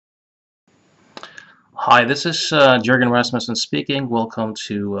Hi, this is Jürgen Rasmussen speaking. Welcome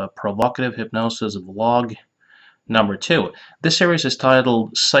to Provocative Hypnosis vlog number 2. This series is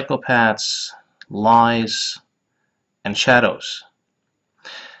titled Psychopaths, Lies, and Shadows.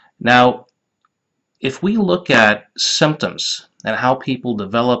 Now, if we look at symptoms and how people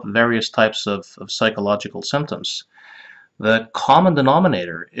develop various types of psychological symptoms, the common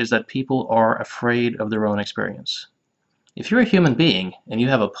denominator is that people are afraid of their own experience. If you're a human being and you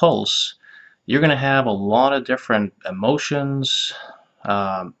have a pulse, you're going to have a lot of different emotions,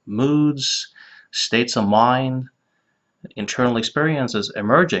 moods, states of mind, internal experiences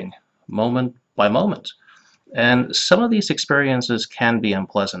emerging moment by moment. And some of these experiences can be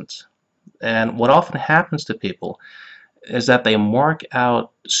unpleasant. And what often happens to people is that they mark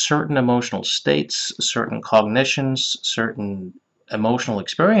out certain emotional states, certain cognitions, certain emotional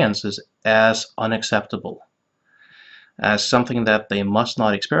experiences as unacceptable, as something that they must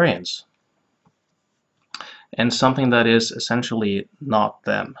not experience, and something that is essentially not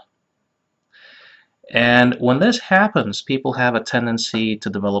them. And when this happens, people have a tendency to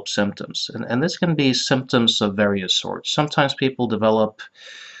develop symptoms. And this can be symptoms of various sorts. Sometimes people develop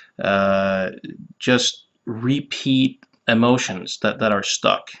just repeat emotions that are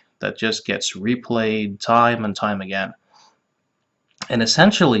stuck, that just gets replayed time and time again. And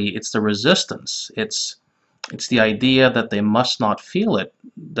essentially, it's the resistance. It's the idea that they must not feel it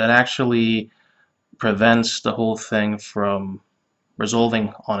that actually prevents the whole thing from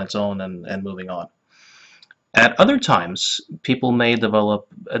resolving on its own and moving on. At other times, people may develop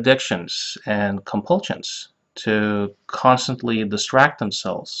addictions and compulsions to constantly distract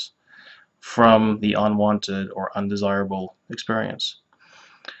themselves from the unwanted or undesirable experience.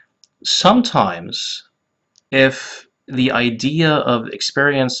 Sometimes, if the idea of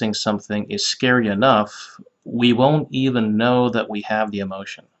experiencing something is scary enough, we won't even know that we have the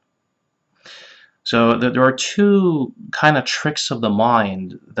emotion. So there are two kind of tricks of the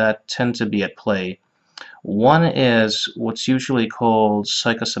mind that tend to be at play. One is what's usually called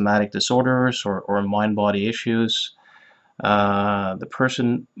psychosomatic disorders or mind-body issues. The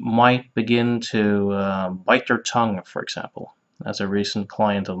person might begin to bite their tongue, for example, as a recent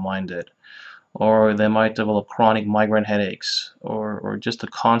client of mine did. Or they might develop chronic migraine headaches, or just a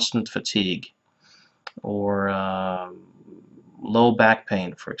constant fatigue, or low back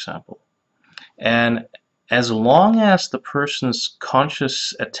pain, for example. And as long as the person's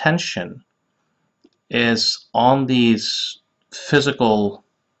conscious attention is on these physical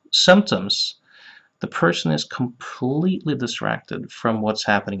symptoms, the person is completely distracted from what's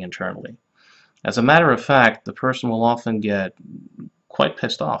happening internally. As a matter of fact, the person will often get quite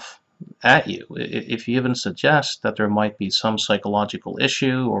pissed off at you if you even suggest that there might be some psychological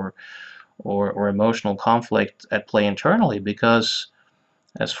issue or emotional conflict at play internally, because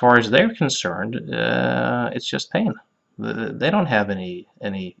as far as they're concerned, it's just pain. They don't have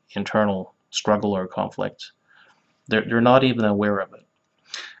any internal struggle or conflict. They're not even aware of it.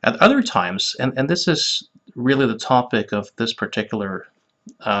 At other times, and this is really the topic of this particular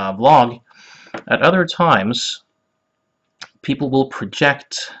vlog, at other times, people will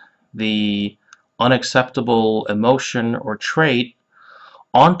project the unacceptable emotion or trait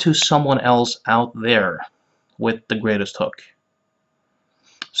onto someone else out there with the greatest hook.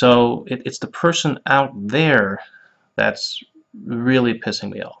 So it's the person out there that's really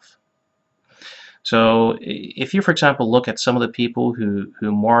pissing me off. So if you, for example, look at some of the people who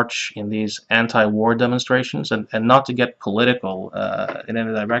march in these anti-war demonstrations, and not to get political in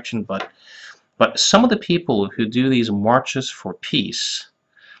any direction, but some of the people who do these marches for peace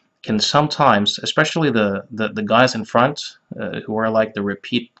can sometimes, especially the guys in front who are like the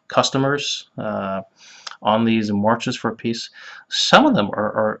repeat customers on these marches for peace, some of them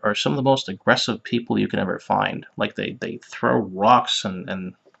are some of the most aggressive people you can ever find. Like they throw rocks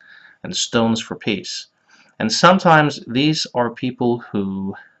and stones for peace. And sometimes these are people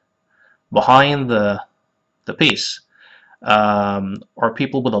who, behind the peace, are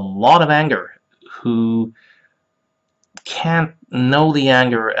people with a lot of anger who can't know the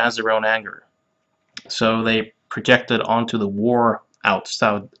anger as their own anger. So they project it onto the war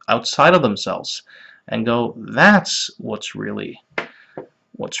outside of themselves and go, that's what's really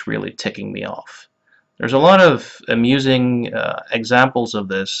ticking me off. There's a lot of amusing examples of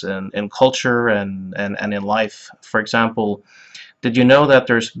this in culture and in life. For example, did you know that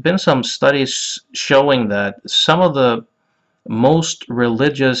there's been some studies showing that some of the most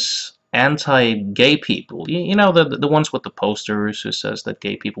religious anti-gay people, you know, the ones with the posters who says that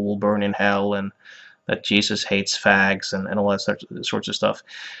gay people will burn in hell and that Jesus hates fags and all that sorts of stuff,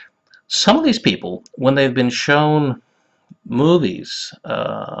 some of these people, when they've been shown movies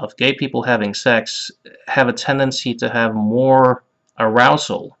of gay people having sex have a tendency to have more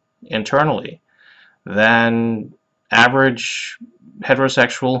arousal internally than average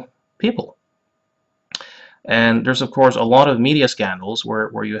heterosexual people. And there's, of course, a lot of media scandals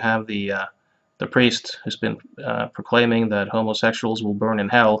where you have the priest who's been proclaiming that homosexuals will burn in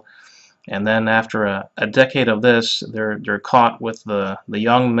hell, and then after a decade of this, they're caught with the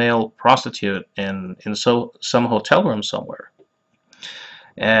young male prostitute in some hotel room somewhere.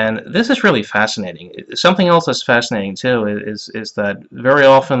 And this is really fascinating. Something else that's fascinating too is that very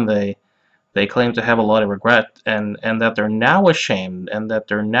often they claim to have a lot of regret, and that they're now ashamed, and that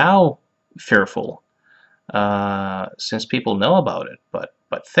they're now fearful since people know about it.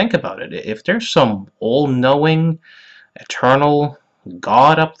 But think about it. If there's some all-knowing, eternal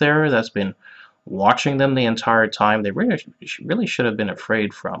God up there that's been watching them the entire time, they really should have been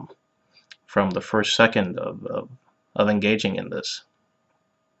afraid from the first second of engaging in this.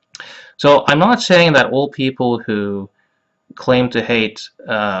 So I'm not saying that all people who claim to hate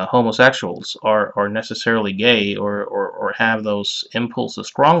homosexuals are necessarily gay or have those impulses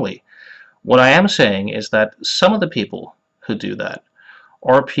strongly. What I am saying is that some of the people who do that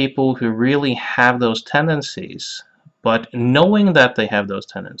are people who really have those tendencies, but knowing that they have those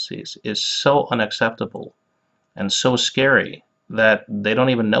tendencies is so unacceptable and so scary that they don't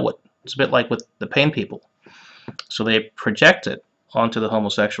even know it. It's a bit like with the pain people. So they project it onto the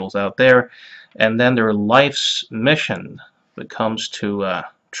homosexuals out there, and then their life's mission becomes to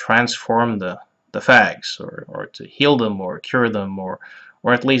transform the fags, or to heal them, or cure them, or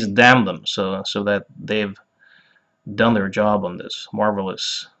at least damn them, so that they've done their job on this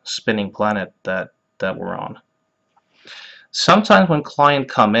marvelous spinning planet that we're on. Sometimes when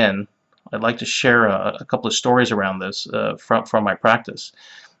clients come in, I'd like to share a couple of stories around this from my practice.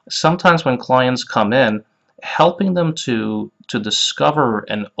 Sometimes when clients come in, helping them to discover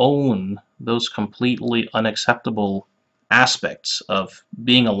and own those completely unacceptable aspects of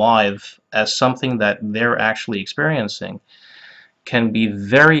being alive as something that they're actually experiencing can be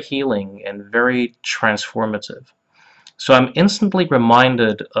very healing and very transformative. So I'm instantly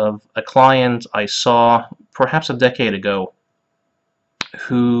reminded of a client I saw perhaps a decade ago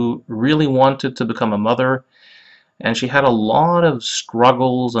who really wanted to become a mother, and she had a lot of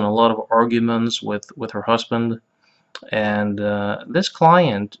struggles and a lot of arguments with her husband. And this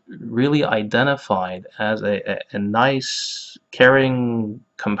client really identified as a nice, caring,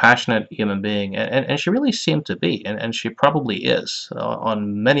 compassionate human being, and she really seemed to be, and she probably is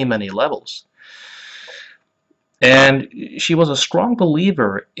on many, many levels. And she was a strong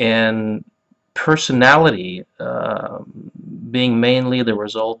believer in personality being mainly the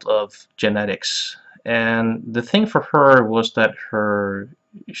result of genetics. And the thing for her was that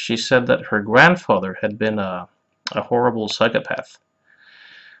she said that her grandfather had been a horrible psychopath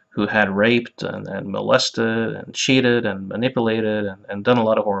who had raped and molested and cheated and manipulated and done a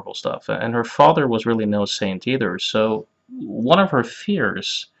lot of horrible stuff. And her father was really no saint either. So one of her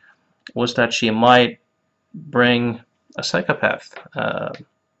fears was that she might bring a psychopath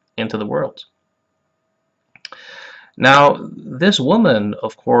into the world. Now, this woman,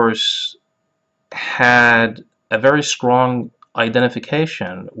 of course, had a very strong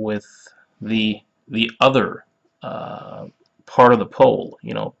identification with the other part of the pole,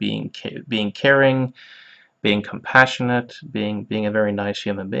 you know, being caring, being compassionate, being a very nice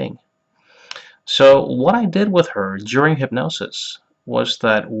human being. So what I did with her during hypnosis was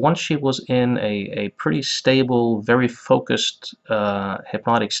that once she was in a pretty stable, very focused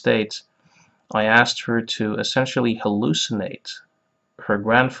hypnotic state, I asked her to essentially hallucinate her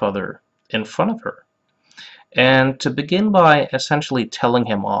grandfather in front of her, and to begin by essentially telling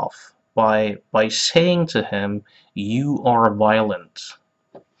him off, by saying to him, "You are violent."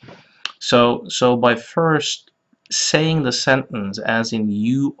 So by first saying the sentence as in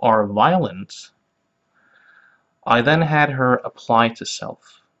 "you are violent," I then had her apply to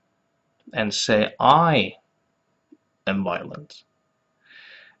self and say, "I am violent."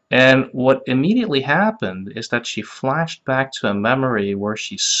 And what immediately happened is that she flashed back to a memory where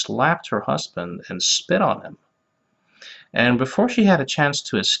she slapped her husband and spit on him. And before she had a chance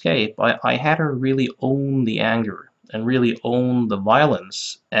to escape, I had her really own the anger and really own the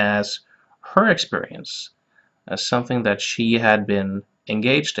violence as her experience, as something that she had been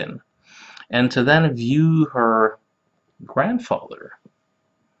engaged in. And to then view her grandfather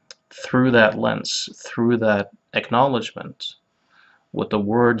through that lens, through that acknowledgement, with the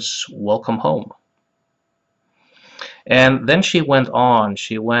words, "Welcome home." And then she went on,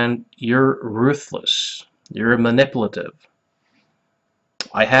 "You're ruthless, you're manipulative."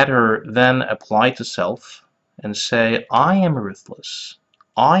 I had her then apply to self and say, I am ruthless,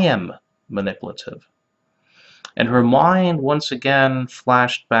 I am manipulative. And her mind once again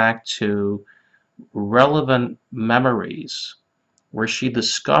flashed back to relevant memories where she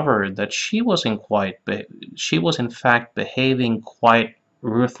discovered that she was in fact behaving quite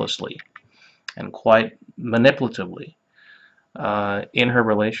ruthlessly and quite manipulatively in her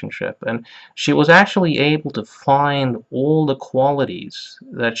relationship. And she was actually able to find all the qualities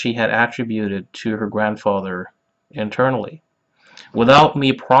that she had attributed to her grandfather internally. Without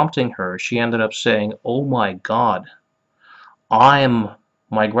me prompting her, she ended up saying, "Oh my God, I'm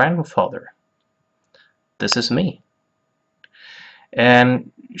my grandfather. This is me."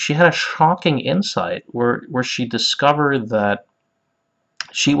 And she had a shocking insight where she discovered that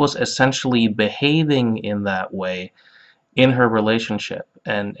she was essentially behaving in that way in her relationship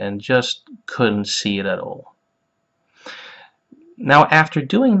and just couldn't see it at all. Now, after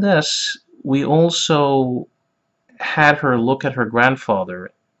doing this, we also had her look at her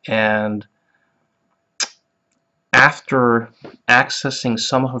grandfather, and after accessing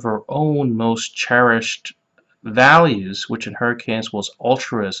some of her own most cherished values, which in her case was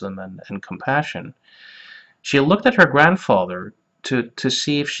altruism and compassion, she looked at her grandfather to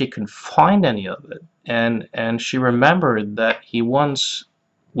see if she could find any of it. And she remembered that he once,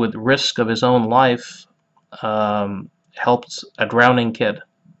 with risk of his own life, helped a drowning kid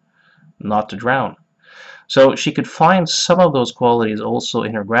not to drown. So she could find some of those qualities also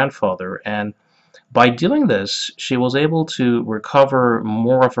in her grandfather, and by doing this, she was able to recover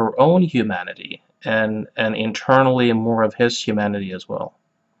more of her own humanity and internally more of his humanity as well.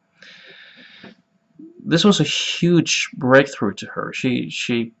 This was a huge breakthrough to her.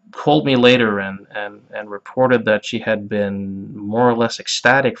 She called me later and reported that she had been more or less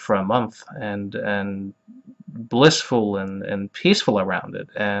ecstatic for a month and blissful and peaceful around it,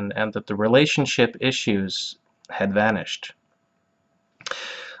 and that the relationship issues had vanished.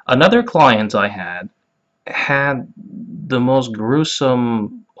 Another client I had the most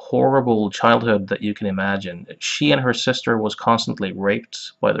gruesome, horrible childhood that you can imagine. She and her sister was constantly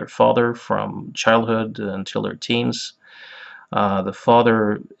raped by their father from childhood until their teens. The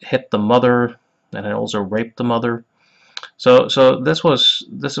father hit the mother and also raped the mother. So this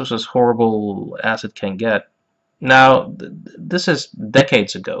was as horrible as it can get. Now, this is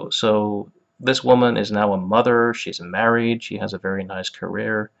decades ago, so this woman is now a mother, she's married, she has a very nice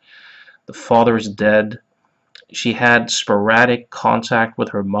career. The father is dead. She had sporadic contact with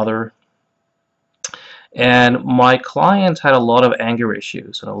her mother. And my client had a lot of anger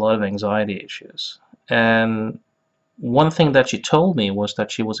issues and a lot of anxiety issues. And one thing that she told me was that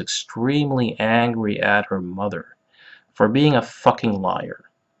she was extremely angry at her mother for being a fucking liar.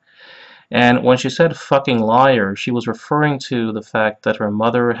 And when she said fucking liar, she was referring to the fact that her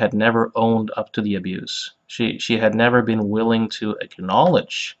mother had never owned up to the abuse. She had never been willing to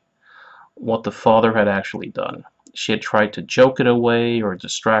acknowledge what the father had actually done. She had tried to joke it away or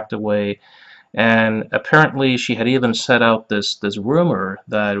distract away, and apparently she had even set out this rumor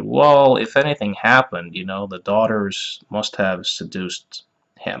that, well, if anything happened, the daughters must have seduced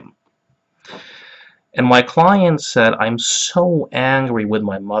him. And my client said, I'm so angry with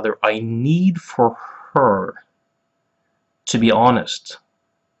my mother, I need for her to be honest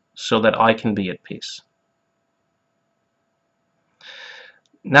so that I can be at peace.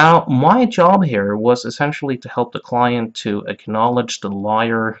 Now, my job here was essentially to help the client to acknowledge the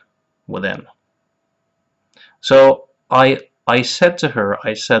liar within. So I said to her,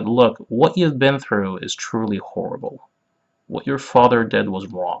 I said, look, what you've been through is truly horrible. What your father did was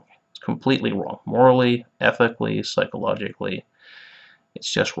wrong. It's completely wrong. Morally, ethically, psychologically,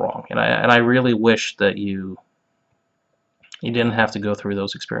 it's just wrong. And I really wish that you didn't have to go through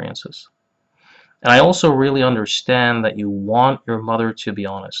those experiences. And I also really understand that you want your mother to be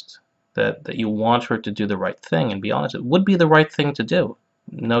honest, that you want her to do the right thing and be honest. It would be the right thing to do,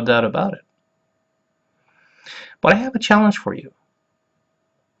 no doubt about it. But I have a challenge for you.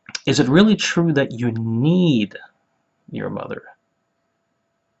 Is it really true that you need your mother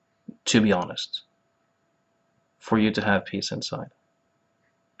to be honest for you to have peace inside?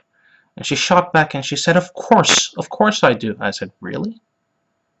 And she shot back and she said, of course I do. I said, really?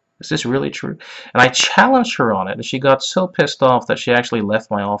 Is this really true? And I challenged her on it, and she got so pissed off that she actually left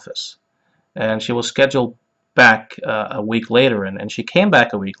my office. And she was scheduled back a week later, and she came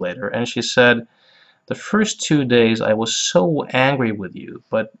back a week later, and she said, the first 2 days I was so angry with you,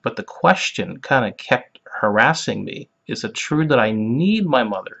 but the question kind of kept harassing me. Is it true that I need my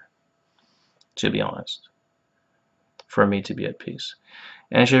mother to be honest for me to be at peace?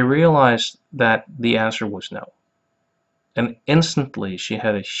 And she realized that the answer was no. And instantly she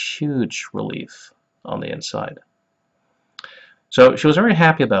had a huge relief on the inside. So she was very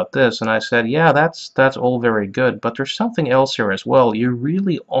happy about this, and I said, yeah, that's all very good, but there's something else here as well. You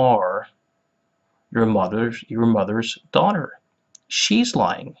really are your mother's daughter. She's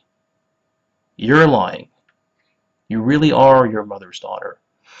lying. You're lying. You really are your mother's daughter.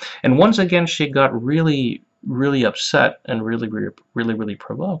 And once again, she got really, really upset and really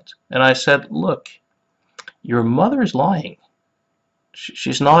provoked. And I said, look, your mother's lying.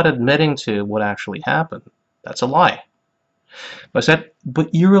 She's not admitting to what actually happened. That's a lie. But I said,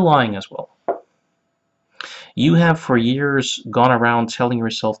 but you're lying as well. You have for years gone around telling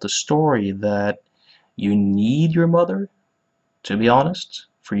yourself the story that you need your mother to be honest,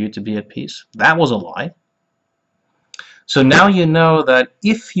 for you to be at peace. That was a lie. So now you know that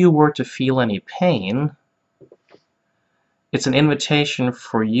if you were to feel any pain, it's an invitation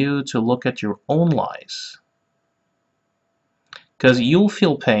for you to look at your own lies. Because you'll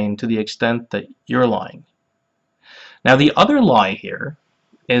feel pain to the extent that you're lying. Now the other lie here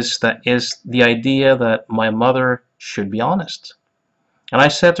is the idea that my mother should be honest. And I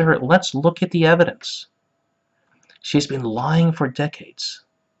said to her, let's look at the evidence. She's been lying for decades.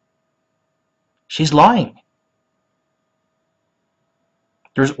 She's lying.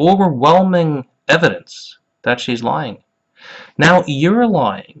 There's overwhelming evidence that she's lying. Now you're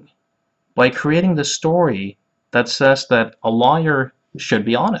lying by creating the story that says that a liar should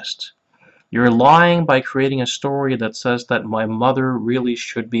be honest. You're lying by creating a story that says that my mother really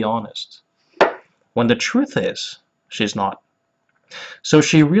should be honest, when the truth is she's not. So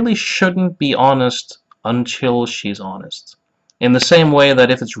she really shouldn't be honest until she's honest. In the same way that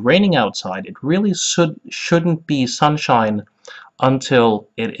if it's raining outside, it really shouldn't be sunshine until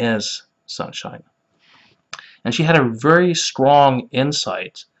it is sunshine. And she had a very strong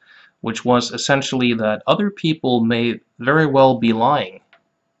insight, which was essentially that other people may very well be lying.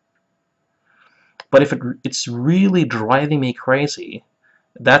 But if it's really driving me crazy,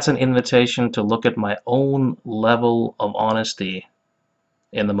 that's an invitation to look at my own level of honesty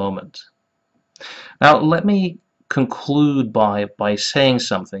in the moment. Now, let me conclude by saying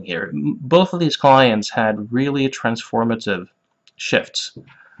something here. Both of these clients had really transformative shifts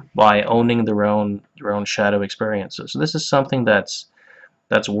by owning their own shadow experiences. So this is something that's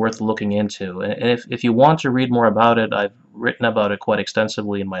worth looking into. And if you want to read more about it, I've written about it quite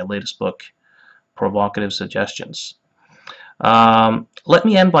extensively in my latest book, Provocative Suggestions. Let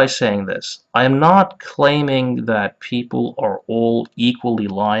me end by saying this. I am not claiming that people are all equally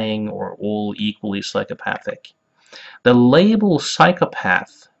lying or all equally psychopathic. The label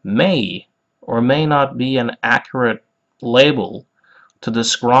psychopath may or may not be an accurate label to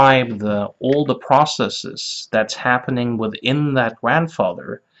describe all the processes that's happening within that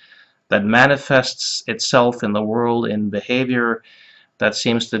grandfather that manifests itself in the world in behavior that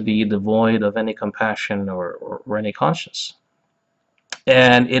seems to be devoid of any compassion or any conscience.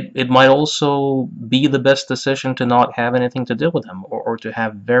 And it might also be the best decision to not have anything to do with him, or to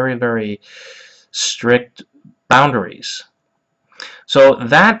have very strict boundaries. So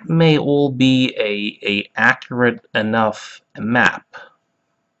that may all be a accurate enough map.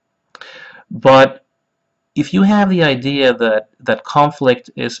 But if you have the idea that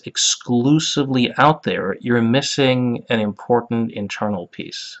conflict is exclusively out there, you're missing an important internal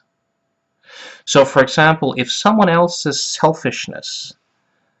piece. So, for example, if someone else's selfishness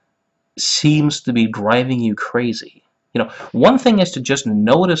seems to be driving you crazy, one thing is to just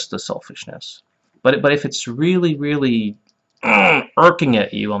notice the selfishness, but if it's really irking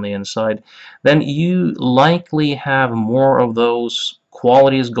at you on the inside, then you likely have more of those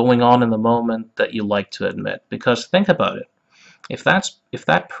qualities going on in the moment that you like to admit. Because think about it. If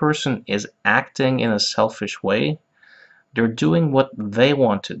that person is acting in a selfish way, they're doing what they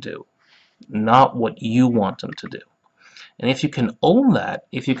want to do, not what you want them to do. And if you can own that,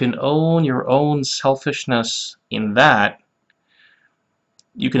 if you can own your own selfishness in that,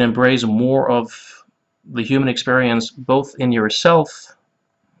 you can embrace more of the human experience, both in yourself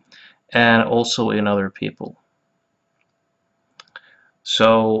and also in other people.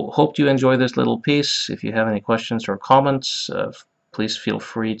 So, hope you enjoy this little piece. If you have any questions or comments, please feel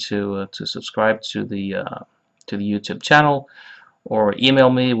free to subscribe to the YouTube channel, or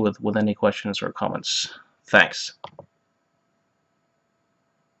email me with any questions or comments. Thanks.